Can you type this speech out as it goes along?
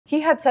he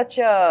had such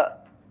a,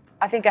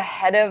 I think,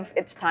 ahead of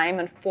its time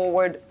and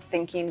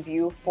forward-thinking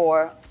view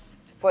for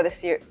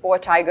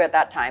Tiger at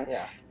that time.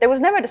 Yeah. There was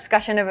never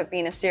discussion of it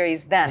being a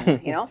series then,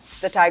 you know.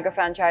 The Tiger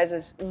franchise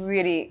is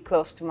really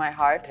close to my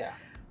heart. Yeah.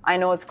 I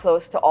know it's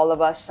close to all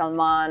of us,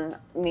 Salman,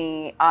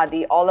 me,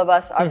 Adi, all of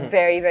us are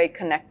very, very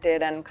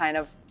connected and kind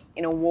of,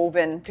 you know,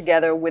 woven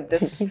together with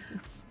this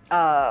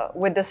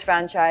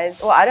franchise.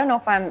 Well, I don't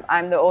know if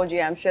I'm the OG.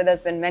 I'm sure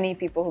there's been many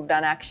people who've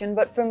done action,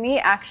 but for me,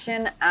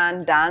 action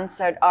and dance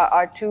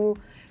are two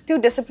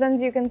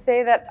disciplines, you can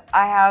say, that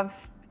I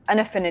have an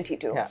affinity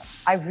to. Yeah.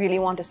 I really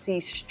want to see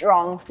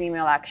strong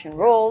female action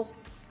roles.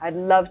 I'd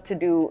love to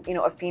do, you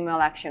know, a female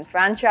action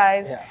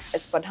franchise. Yeah.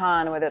 It's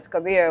Pathaan, whether it's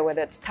Kabir,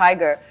 whether it's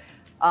Tiger.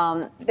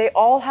 They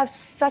all have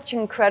such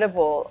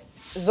incredible,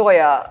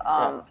 Zoya,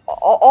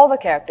 all the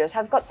characters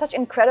have got such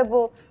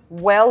incredible,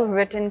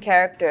 well-written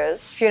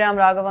characters. Sriram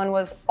Raghavan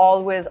was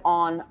always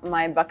on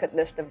my bucket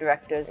list of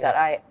directors that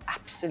I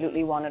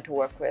absolutely wanted to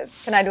work with.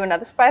 Can I do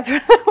another spy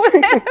thriller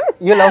with him?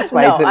 You love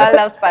spy thrillers. No, I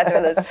love spy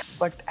thrillers.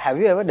 But have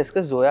you ever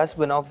discussed Zoya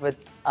spin-off with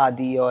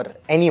Adi or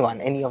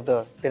anyone, any of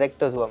the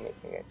directors who are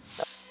making it?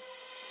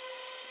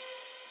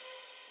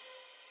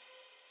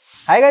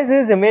 Hi guys,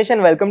 this is Himesh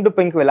and welcome to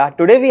Pinkvilla.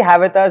 Today we have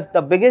with us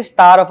the biggest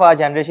star of our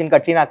generation,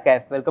 Katrina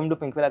Kaif. Welcome to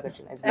Pinkvilla,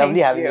 Katrina. It's lovely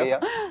having you here.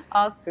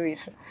 Oh, sweet.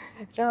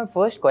 My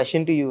first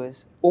question to you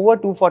is, over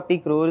 240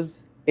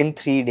 crores in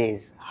 3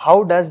 days.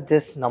 How does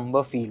this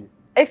number feel?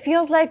 It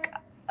feels like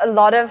a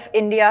lot of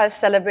India has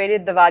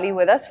celebrated Diwali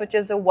with us, which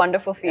is a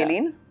wonderful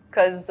feeling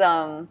because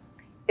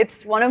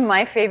it's one of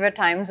my favorite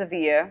times of the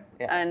year.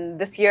 Yeah. And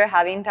this year,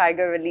 having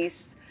Tiger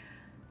release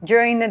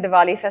during the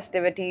Diwali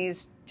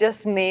festivities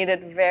just made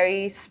it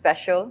very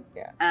special.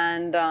 Yeah.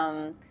 And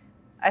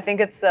I think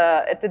it's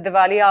a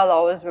Diwali I'll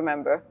always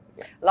remember.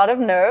 Yeah. A lot of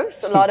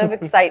nerves, a lot of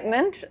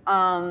excitement,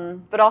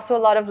 but also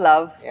a lot of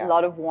love, a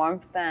lot of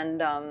warmth,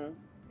 and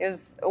it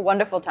was a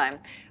wonderful time.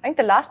 I think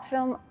the last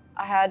film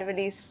I had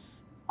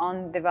released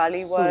on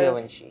Diwali was...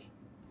 Suryavanshi.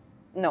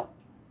 No.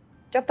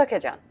 Jab Tak Hai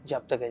Jaan.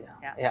 Jab Tak Hai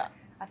Jaan. Yeah.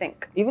 I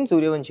think. Even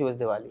Suryavanshi was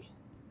Diwali.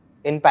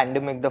 In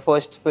pandemic, the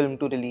first film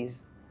to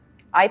release.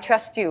 I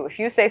trust you, if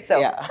you say so.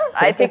 Yeah.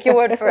 I take your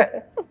word for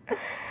it.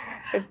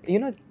 You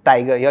know,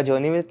 Tiger, your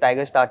journey with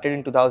Tiger started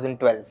in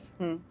 2012.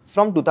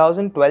 From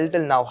 2012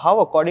 till now, how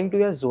according to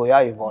your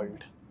Zoya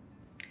evolved?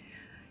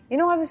 You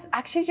know, I was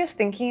actually just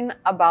thinking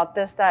about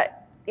this,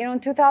 that, you know, in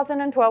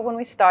 2012 when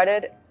we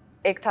started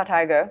Ek Tha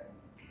Tiger,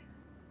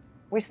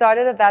 we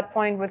started at that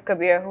point with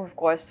Kabir, who of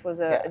course was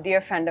a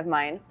dear friend of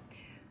mine.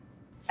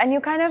 And you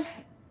kind of,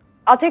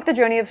 I'll take the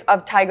journey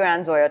of Tiger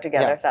and Zoya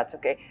together, if that's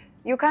okay.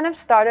 You kind of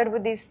started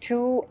with these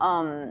two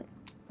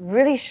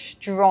really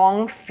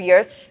strong,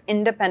 fierce,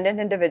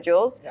 independent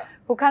individuals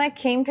who kind of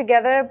came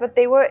together, but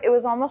it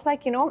was almost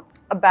like, you know,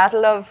 a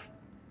battle of,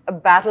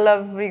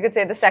 you could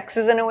say, the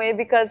sexes in a way,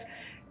 because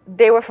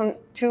they were from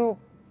two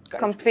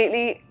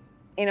completely,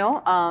 you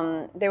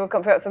know, they were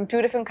from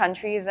two different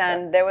countries,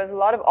 and there was a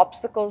lot of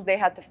obstacles they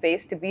had to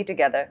face to be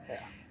together.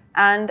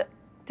 And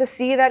to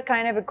see that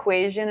kind of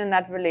equation and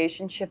that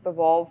relationship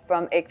evolve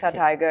from Ek Tha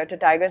Tiger to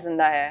Tiger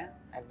Zinda Hai,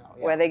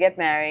 where they get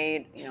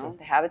married, you know,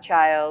 they have a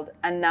child,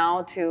 and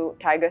now to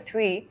Tiger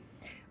 3,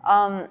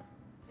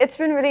 it's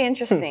been really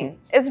interesting.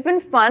 It's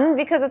been fun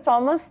because it's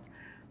almost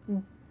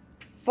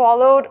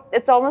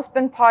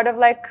been part of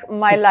like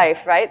my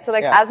life, right? So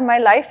like as my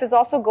life is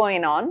also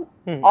going on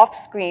off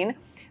screen,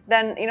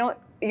 then, you know,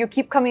 you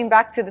keep coming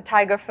back to the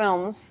Tiger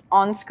films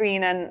on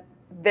screen, and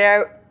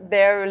their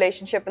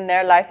relationship and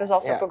their life is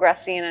also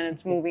progressing, and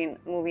it's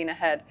moving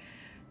ahead.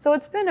 So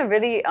it's been a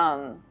really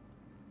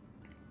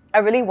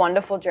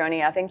wonderful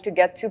journey, I think, to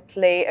get to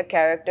play a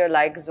character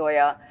like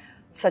Zoya,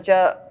 such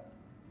a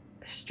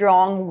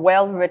strong,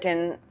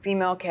 well-written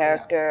female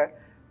character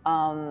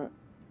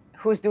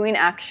who's doing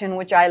action,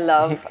 which I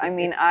love. I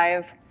mean,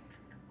 I've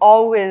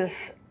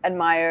always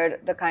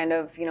admired the kind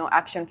of, you know,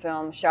 action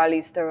films,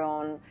 Charlize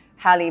Theron,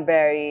 Halle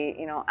Berry,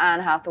 you know,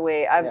 Anne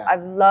Hathaway.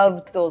 I've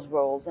loved those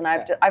roles, and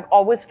I've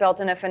always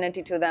felt an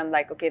affinity to them.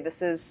 Like, okay,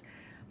 this is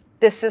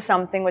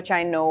something which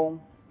I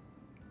know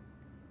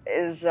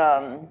is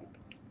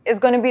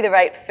going to be the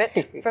right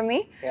fit for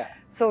me.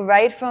 So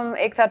right from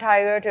Ek Tha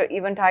Tiger to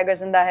even Tiger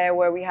Zinda Hai,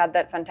 where we had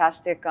that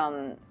fantastic,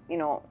 you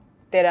know,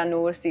 Tera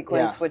Noor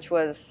sequence, which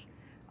was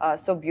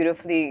so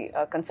beautifully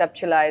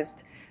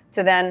conceptualized,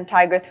 to then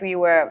Tiger 3,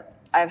 where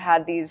I've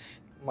had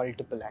these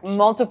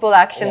multiple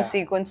action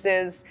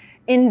sequences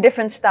in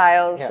different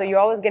styles. So you're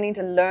always getting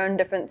to learn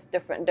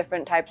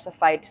different types of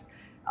fights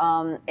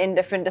in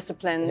different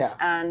disciplines,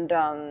 and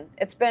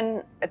it's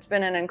been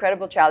an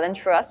incredible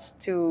challenge for us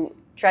to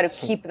try to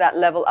keep that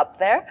level up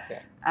there,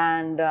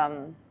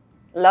 and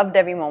loved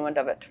every moment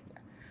of it.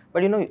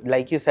 But you know,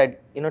 like you said,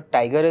 you know,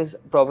 Tiger is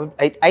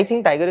probably, I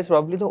think Tiger is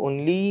probably the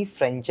only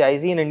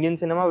franchisee in Indian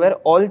cinema where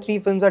all three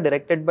films are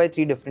directed by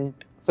three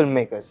different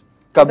filmmakers.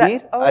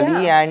 Kabir,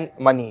 Ali and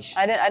Manish.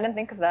 I didn't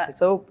think of that.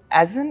 So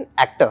as an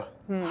actor,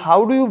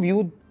 how do you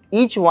view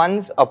each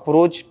one's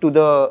approach to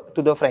the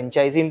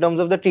franchisee in terms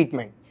of the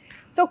treatment?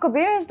 So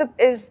Kabir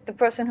is the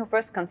person who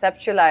first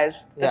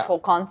conceptualized this whole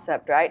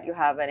concept, right? You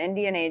have an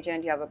Indian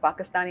agent, you have a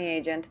Pakistani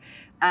agent,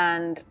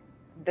 and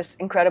this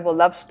incredible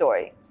love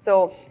story.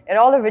 So it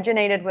all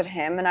originated with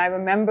him, and I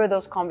remember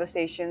those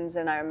conversations,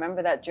 and I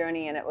remember that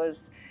journey, and it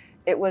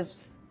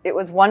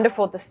was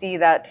wonderful to see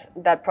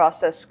that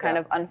process kind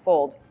of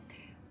unfold.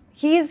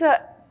 He's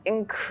a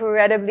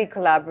incredibly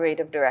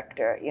collaborative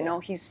director. You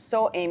know, he's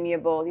so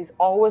amiable. He's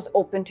always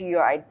open to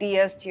your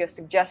ideas, to your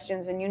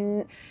suggestions,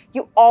 and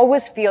you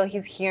always feel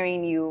he's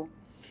hearing you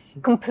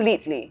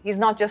completely. He's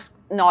not just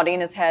nodding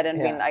his head and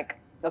being like,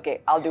 okay,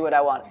 I'll do what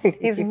I want.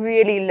 He's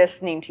really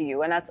listening to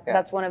you, and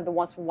that's one of the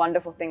most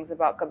wonderful things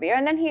about Kabir.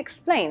 And then he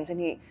explains,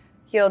 and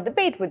he'll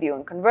debate with you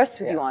and converse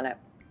with you on it.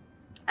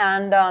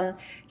 And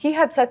he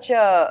had such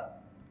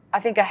I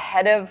think,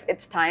 ahead of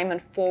its time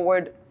and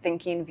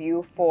forward-thinking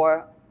view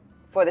for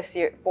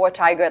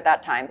Tiger at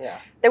that time.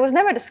 There was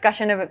never a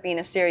discussion of it being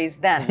a series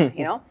then,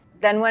 you know.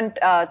 Then when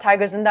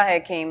Tiger Zinda Hai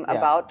came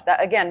about, that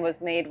again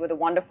was made with a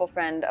wonderful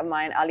friend of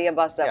mine, Ali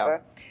Abbas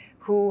Zafar,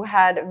 who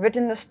had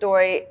written the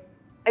story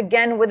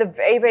again with a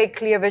very, very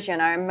clear vision.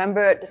 I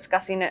remember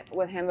discussing it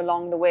with him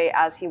along the way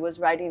as he was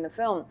writing the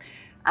film.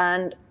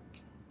 And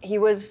he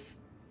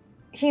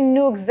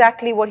knew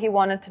exactly what he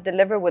wanted to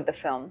deliver with the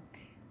film.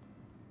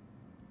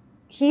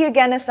 He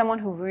again is someone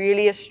who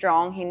really is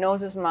strong. He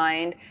knows his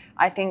mind.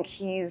 I think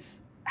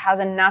has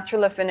a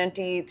natural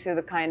affinity to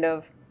the kind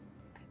of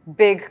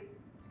big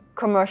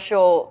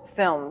commercial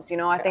films. You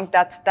know, I think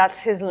that's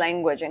his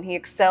language, and he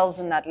excels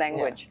in that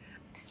language.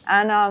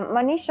 And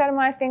Manish Sharma,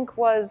 I think,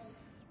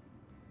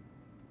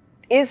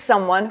 is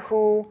someone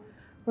who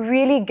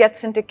really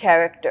gets into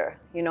character.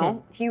 You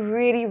know, he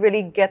really,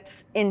 really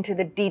gets into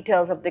the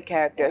details of the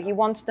character. He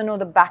wants to know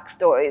the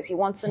backstories. He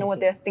wants to know what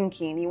they're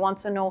thinking. He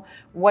wants to know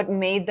what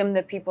made them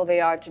the people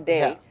they are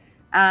today.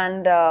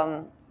 And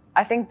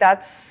I think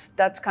that's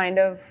kind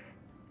of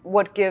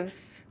what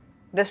gives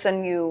this a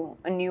new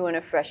and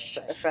a fresh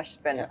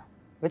spin.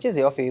 Which is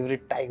your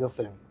favorite Tiger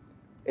film?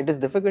 It is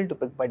difficult to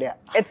pick, but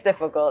it's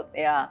difficult.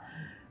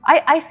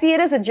 I see it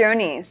as a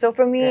journey. So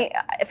for me,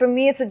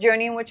 it's a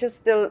journey which is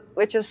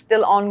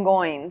still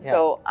ongoing.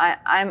 So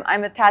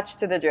I'm attached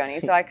to the journey.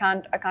 So I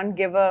can't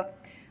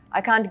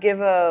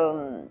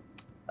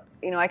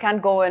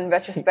go in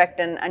retrospect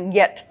and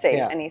yet say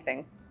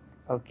anything.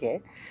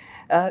 Okay.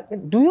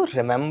 Do you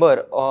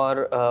remember,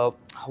 or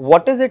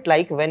what is it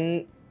like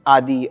when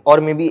Adi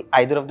or maybe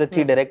either of the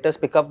three directors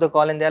pick up the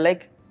call and they're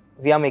like,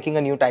 we are making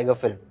a new Tiger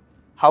film?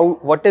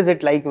 What is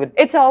it like with...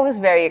 It's always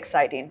very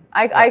exciting.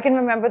 I can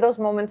remember those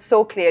moments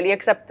so clearly,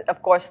 except,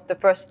 of course, the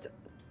first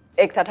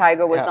Ek Tha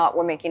Tiger was not,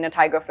 we're making a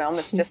tiger film.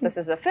 It's just, this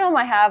is a film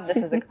I have,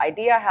 this is an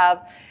idea I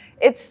have.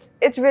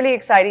 It's really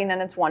exciting,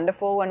 and it's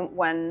wonderful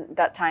when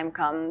that time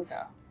comes.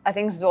 I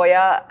think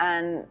Zoya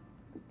and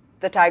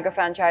the Tiger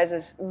franchise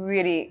is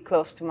really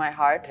close to my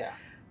heart.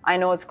 I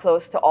know it's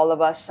close to all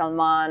of us,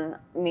 Salman,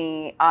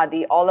 me,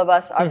 Adi, all of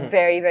us are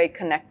very, very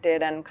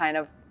connected and kind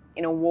of,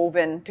 you know,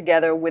 woven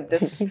together with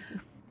this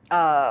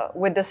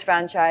with this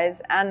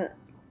franchise. And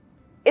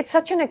it's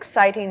such an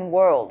exciting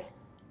world.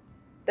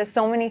 There's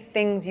so many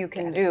things you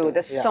can do.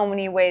 There's so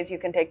many ways you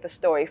can take the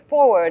story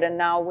forward. And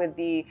now with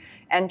the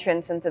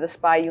entrance into the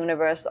spy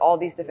universe, all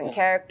these different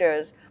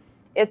characters,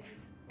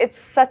 it's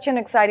such an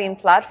exciting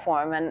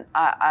platform. And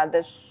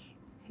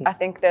I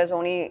think there's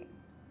only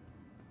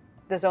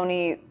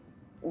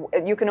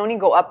you can only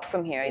go up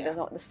from here.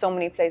 There's so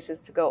many places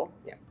to go.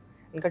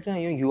 And Katrina,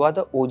 you are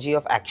the OG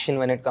of action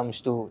when it comes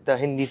to the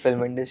Hindi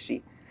film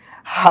industry.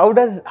 How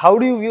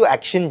do you view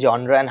action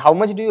genre, and how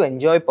much do you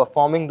enjoy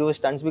performing those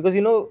stunts? Because,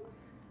 you know,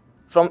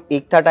 from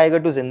Ek Tha Tiger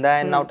to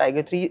Zinda and now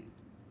Tiger 3,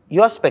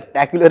 you are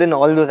spectacular in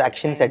all those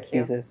action set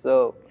pieces.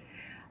 So,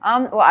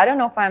 well, I don't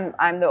know if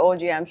I'm the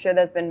OG. I'm sure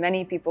there's been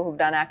many people who've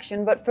done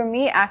action, but for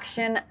me,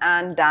 action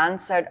and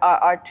dance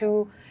are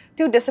two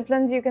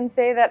disciplines, you can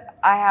say, that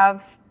I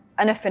have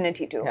an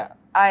affinity to.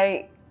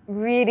 I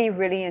really,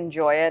 really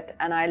enjoy it,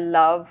 and I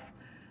love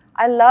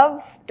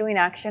doing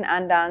action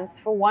and dance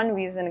for one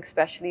reason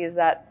especially, is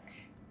that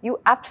you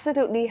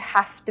absolutely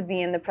have to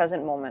be in the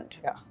present moment.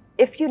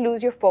 If you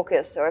lose your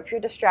focus, or if you're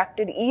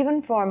distracted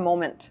even for a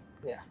moment,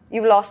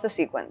 you've lost the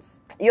sequence.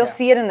 You'll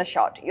see it in the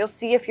shot. You'll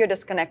see if you're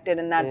disconnected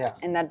in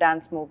that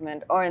dance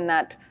movement or in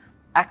that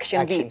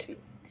action beat.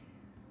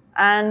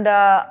 And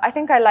I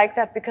think I like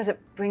that because it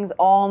brings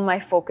all my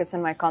focus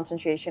and my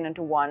concentration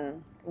into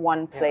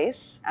one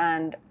place.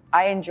 And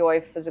I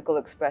enjoy physical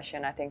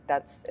expression. I think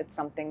it's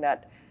something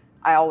that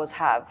I always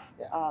have.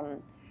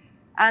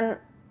 And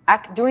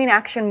doing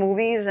action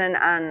movies and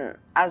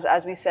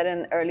as we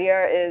said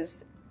earlier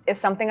is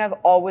something I've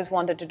always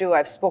wanted to do.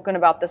 I've spoken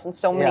about this in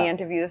so many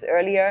interviews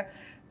earlier,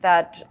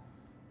 that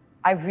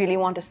I really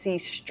want to see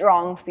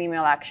strong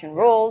female action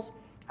roles.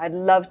 I'd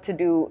love to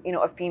do, you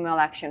know, a female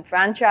action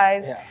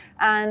franchise.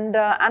 And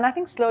I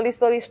think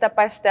slowly, step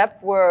by step,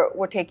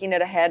 we're taking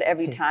it ahead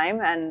every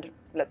time, and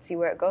let's see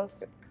where it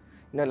goes.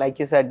 like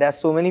you said, there's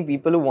so many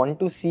people who want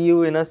to see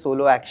you in a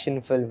solo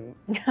action film.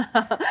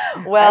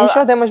 Well, I'm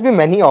sure there must be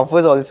many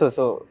offers also.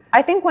 So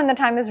I think when the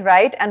time is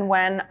right, and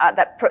when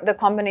the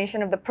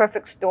combination of the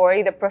perfect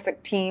story, the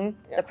perfect team,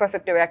 the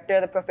perfect director,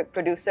 the perfect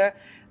producer,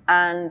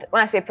 and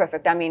when I say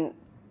perfect, I mean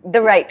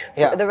the right,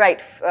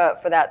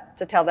 for that,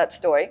 to tell that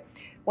story.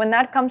 When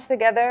that comes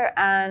together,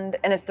 and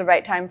it's the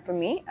right time for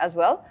me as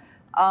well,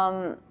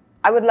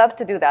 I would love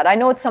to do that. I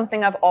know it's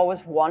something I've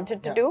always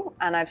wanted to do,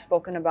 and I've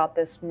spoken about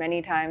this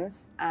many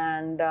times,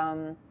 and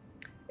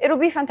it'll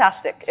be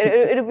fantastic.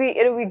 It'll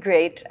be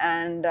great,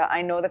 and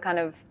I know the kind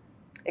of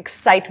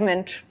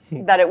excitement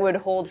that it would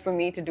hold for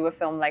me to do a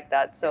film like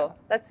that. So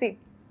let's see.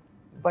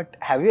 But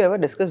have you ever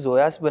discussed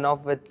Zoya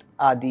spin-off with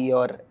Adi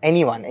or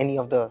anyone, any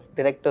of the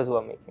directors who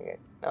are making it?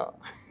 No.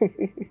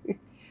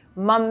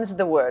 Mum's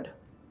the word.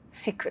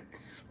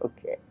 Secrets.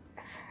 Okay.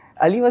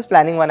 Ali was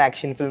planning one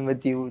action film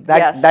with you.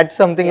 That's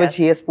something which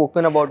he has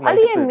spoken about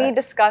multiple Ali and me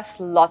discuss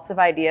lots of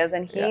ideas,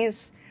 and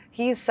he's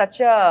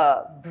such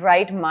a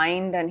bright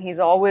mind, and he's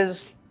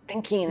always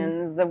thinking,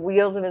 and the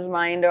wheels of his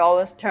mind are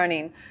always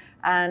turning.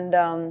 And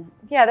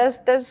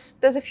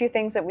there's a few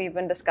things that we've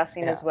been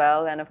discussing as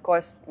well, and of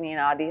course me and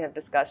Adi have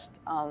discussed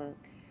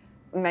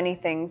many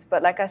things.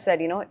 But like I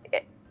said,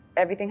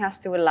 everything has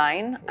to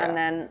align, and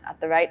then at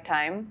the right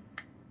time,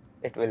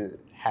 it will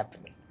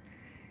happen.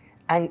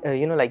 And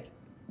like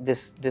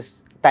this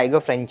Tiger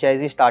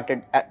franchise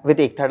started with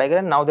Ekta Tiger,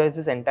 and now there's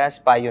this entire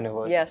spy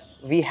universe.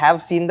 Yes, we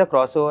have seen the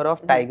crossover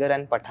of Tiger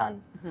and Pathaan.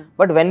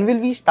 But when will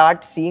we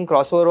start seeing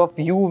crossover of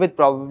you with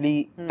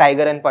probably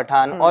Tiger and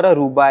Pathaan, or a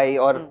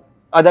Rubai, or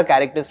other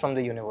characters from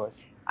the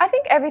universe? I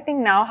think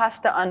everything now has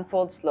to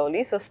unfold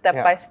slowly. So step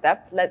by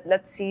step,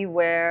 let's see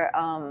where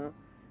now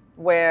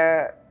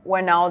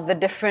all the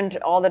different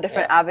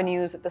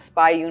avenues that the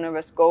spy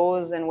universe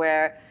goes, and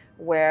where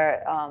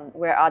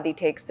Adi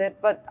takes it.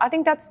 But I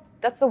think that's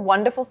the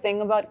wonderful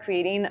thing about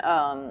creating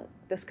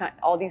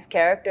all these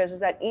characters, is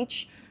that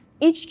each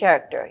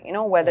character,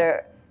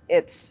 whether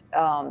it's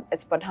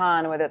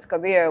Pathaan, whether it's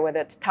Kabir, whether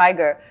it's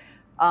Tiger,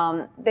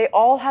 they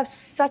all have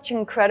such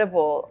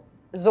incredible,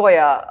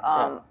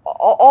 Zoya,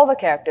 all the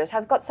characters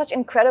have got such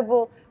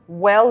incredible,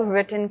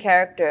 well-written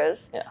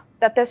characters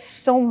that there's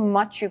so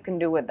much you can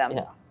do with them.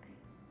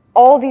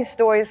 All these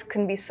stories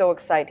can be so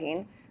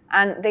exciting,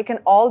 and they can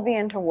all be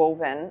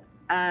interwoven,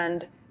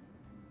 and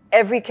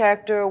every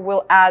character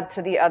will add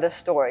to the other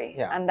story.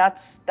 And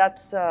that's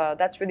a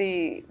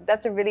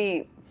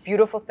really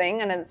beautiful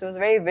thing, and it was a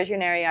very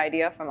visionary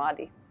idea from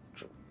Adi.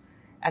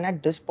 And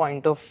at this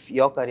point of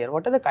your career,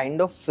 what are the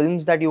kind of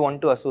films that you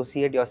want to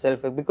associate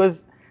yourself with?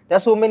 Because there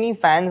are so many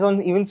fans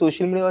on even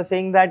social media who are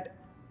saying that,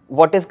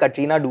 what is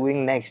Katrina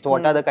doing next?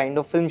 What are the kind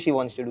of films she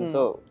wants to do?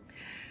 So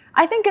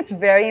I think it's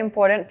very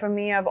important for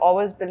me. I've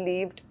always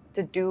believed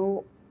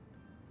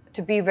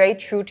to be very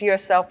true to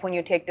yourself when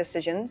you take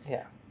decisions.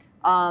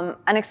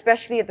 And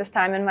especially at this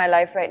time in my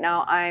life right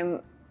now,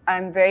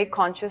 I'm very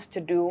conscious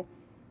to do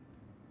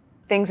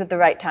things at the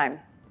right time.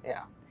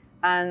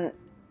 And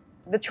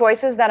the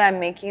choices that I'm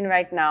making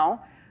right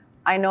now,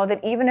 I know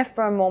that even if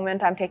for a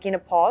moment I'm taking a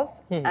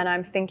pause and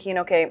I'm thinking,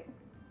 okay,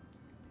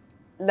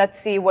 let's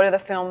see, what are the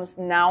films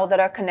now that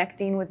are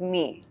connecting with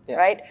me,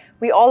 right?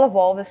 We all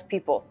evolve as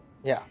people.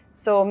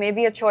 So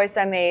maybe a choice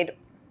I made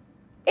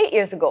 8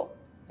 years ago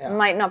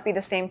might not be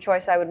the same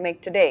choice I would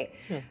make today.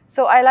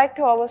 So I like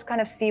to always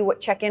kind of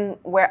check in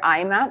where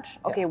I'm at.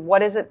 Okay,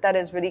 what is it that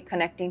is really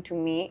connecting to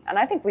me? And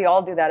I think we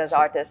all do that as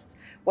artists.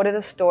 What are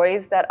the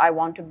stories that I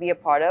want to be a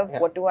part of?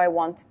 What do I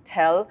want to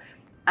tell?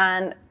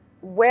 And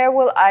where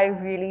will I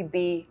really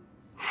be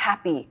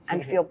happy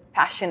and feel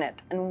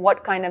passionate? And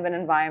what kind of an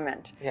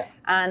environment?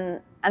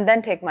 And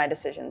then take my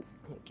decisions.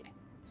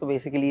 So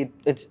basically,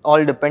 it's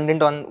all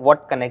dependent on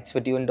what connects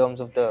with you in terms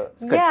of the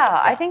script.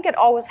 I think it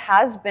always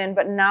has been,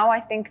 but now I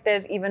think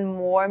there's even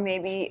more,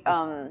 maybe,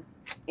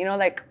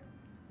 like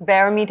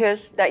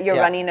barometers that you're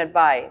running it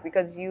by,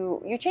 because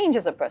you change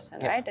as a person,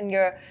 right? And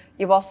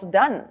you've also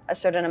done a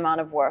certain amount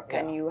of work,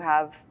 and you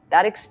have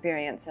that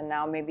experience, and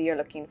now maybe you're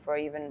looking for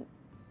even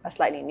a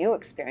slightly new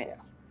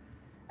experience.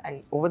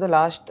 And over the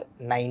last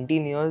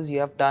 19 years, you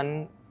have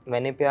done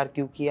Maine Pyar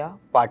Kyun Kiya,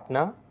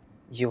 Partner,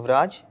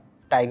 Yuvraj,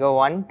 Tiger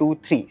 1, 2,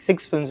 3,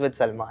 6 films with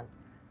Salman.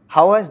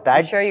 How has that...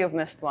 I'm sure you've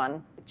missed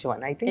one. Which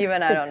one? I think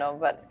even 6. I don't know,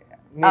 but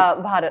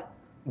Bharat.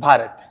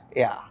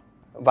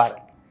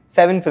 Bharat.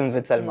 7 films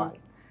with Salman.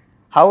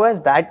 How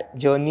has that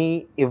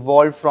journey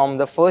evolved from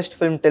the first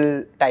film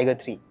till Tiger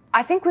 3?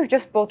 I think we've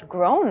just both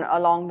grown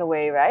along the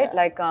way, right?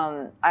 Like,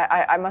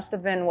 I must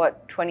have been,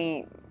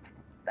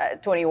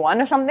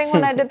 21 or something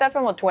when I did that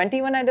film, or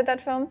 20 when I did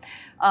that film,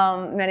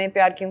 Maine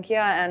Pyar Kyun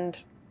Kiya,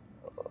 and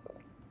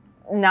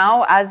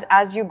now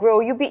as you grow,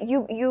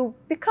 you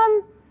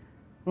become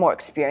more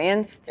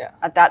experienced.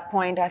 At that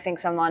point, I think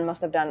Salman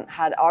must have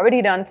had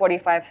already done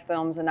 45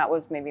 films, and that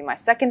was maybe my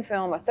second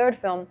film or third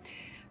film.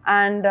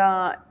 And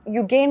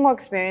you gain more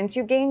experience,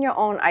 you gain your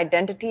own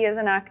identity as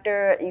an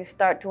actor, you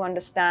start to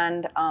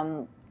understand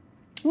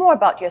more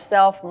about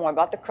yourself, more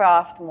about the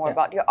craft, more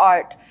about your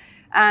art.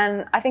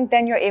 And I think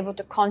then you're able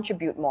to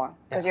contribute more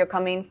because you're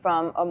coming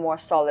from a more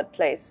solid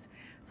place.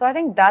 So I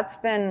think that's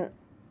been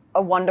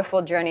a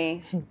wonderful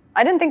journey.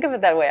 I didn't think of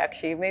it that way,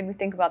 actually. It made me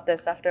think about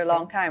this after a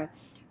long time.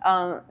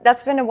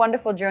 That's been a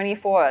wonderful journey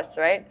for us,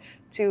 right?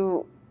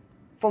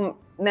 From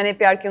Maine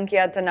Pyar Kyun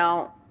Kiya to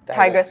now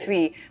Tiger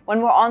 3.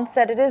 When we're on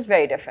set, it is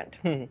very different.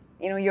 You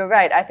know, you're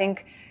right. I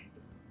think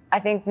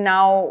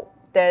now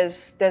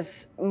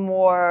there's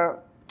more.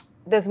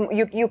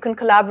 You can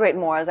collaborate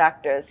more as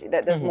actors.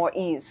 There's more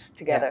ease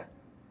together.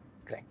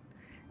 Yeah. Correct.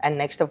 And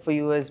next up for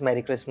you is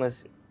Merry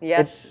Christmas.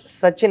 Yes. It's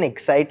such an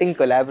exciting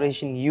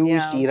collaboration. You,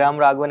 Sriram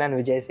Raghavan and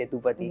Vijay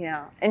Sethupathi.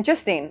 Yeah.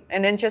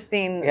 An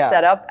interesting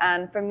setup.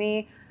 And for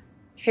me,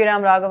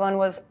 Sriram Raghavan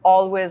was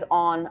always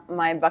on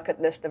my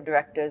bucket list of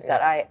directors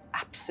that I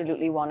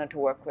absolutely wanted to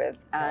work with.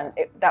 And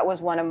that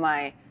was one of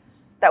my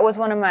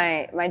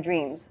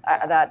dreams.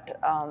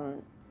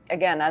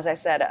 Again, as I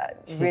said,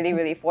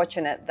 really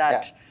fortunate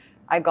that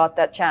I got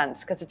that chance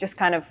because it just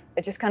kind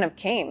of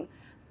came.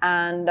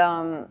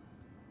 And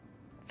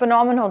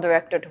phenomenal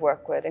director to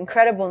work with,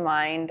 incredible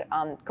mind,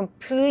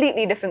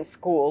 completely different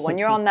school. When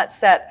you're on that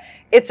set,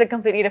 it's a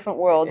completely different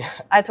world.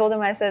 I told him,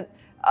 I said,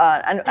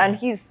 and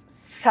he's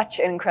such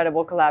an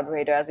incredible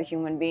collaborator as a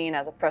human being,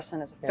 as a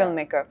person, as a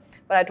filmmaker.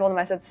 But I told him,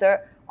 I said,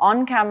 sir,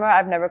 on camera,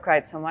 I've never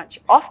cried so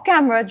much. Off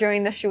camera,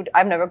 during the shoot,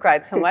 I've never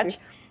cried so much.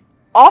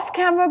 Off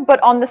camera,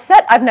 but on the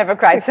set, I've never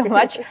cried so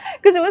much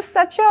because it was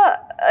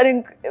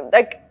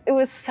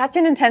such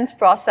an intense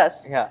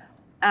process. Yeah.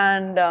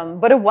 And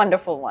but a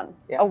wonderful one,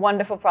 a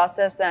wonderful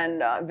process.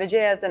 And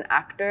Vijay as an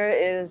actor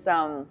is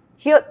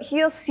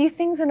he'll see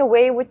things in a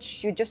way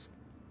which you're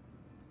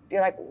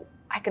like,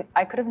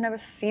 I could have never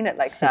seen it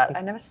like that.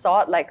 I never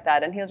saw it like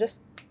that, and he'll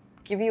just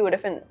give you a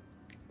different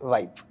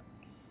vibe,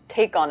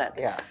 take on it.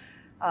 Yeah.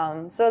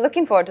 So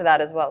looking forward to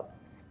that as well.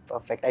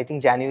 Perfect. I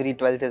think January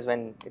 12th is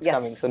when it's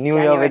coming. So New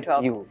Year with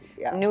 12th. You.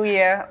 Yeah. New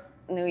Year,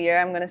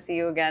 I'm going to see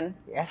you again.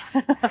 Yes.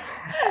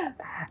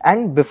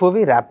 And before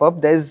we wrap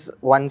up, there's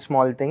one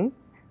small thing.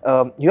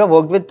 You have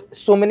worked with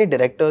so many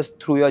directors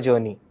through your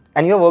journey.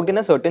 And you have worked in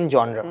a certain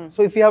genre.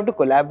 So if you have to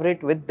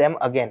collaborate with them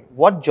again,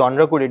 what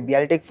genre could it be?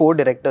 I'll take 4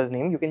 directors'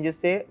 names. You can just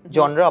say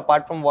genre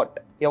apart from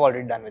what you have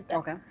already done with them.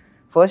 Okay.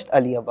 First,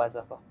 Ali Abbas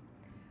Zafar.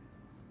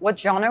 What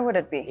genre would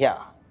it be? Yeah.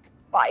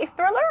 Spy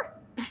thriller?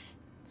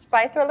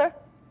 Spy thriller?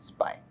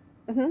 Spy.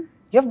 You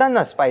have done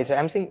a spy thriller.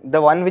 I'm saying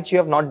the one which you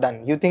have not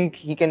done. You think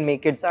he can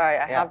make it? Sorry,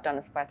 I have done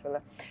a spy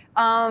thriller.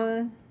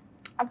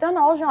 I've done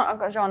all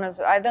genres.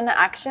 I've done an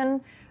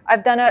action.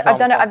 I've done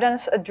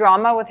a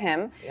drama with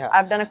him. Yeah.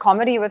 I've done a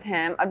comedy with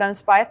him. I've done a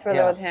spy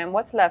thriller with him.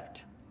 What's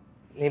left?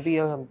 Maybe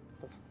a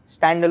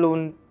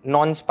standalone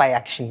non-spy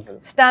action film.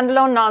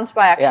 Standalone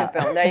non-spy action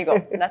film. There you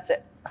go. That's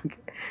it. Okay.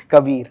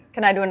 Kabir.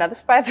 Can I do another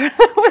spy thriller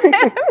with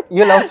him?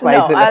 You love spy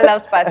thrillers. No, I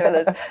love spy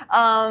thrillers.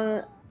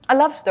 A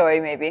love story,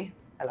 maybe.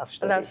 A love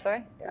story. A love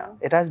story? Yeah.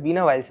 It has been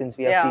a while since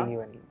we have seen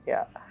you.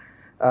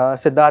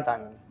 Siddharth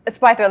Anand. A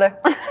spy thriller.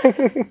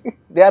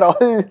 They are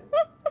all...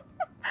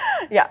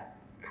 Yeah.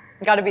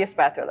 Got to be a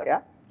spy thriller.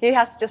 Yeah. He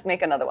has to just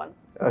make another one.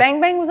 Bang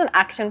Bang was an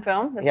action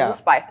film. This is a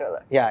spy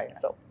thriller. Yeah.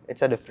 So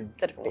it's a different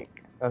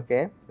take.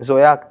 Okay.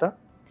 Zoya Akhtar?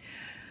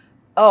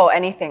 Oh,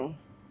 anything.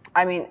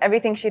 I mean,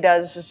 everything she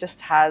does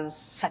just has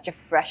such a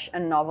fresh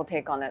and novel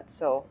take on it.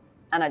 So,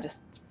 and I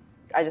just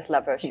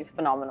love her. She's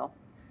phenomenal.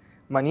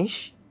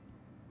 Manish?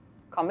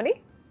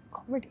 Comedy?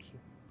 Comedy.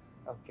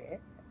 Okay.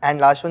 And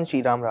last one,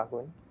 Sriram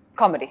Raghavan?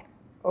 Comedy.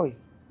 Oh,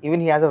 even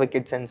he has a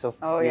wicked sense of...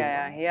 Oh,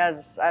 yeah. He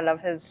has. I love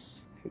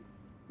his...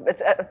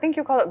 I think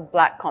you call it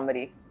black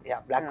comedy.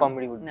 Yeah, black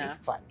comedy would be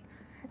fun.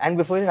 And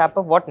before we wrap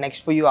up, what next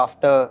for you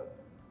after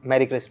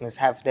Merry Christmas?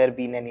 Have there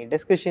been any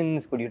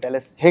discussions? Could you tell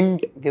us,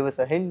 give us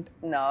a hint?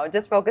 No,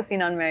 just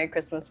focusing on Merry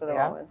Christmas for the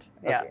moment.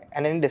 Yeah. Okay.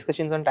 And any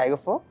discussions on Tiger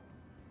 4?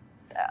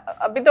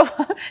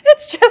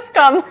 It's just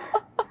come.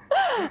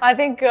 I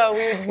think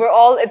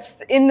it's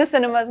in the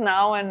cinemas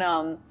now, and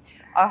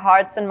our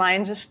hearts and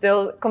minds are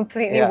still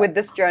completely with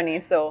this journey.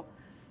 So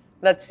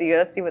let's see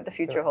what the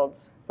future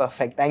holds.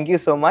 Perfect. Thank you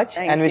so much,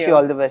 and wish you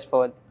all the best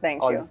for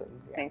all the films.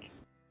 Thank you.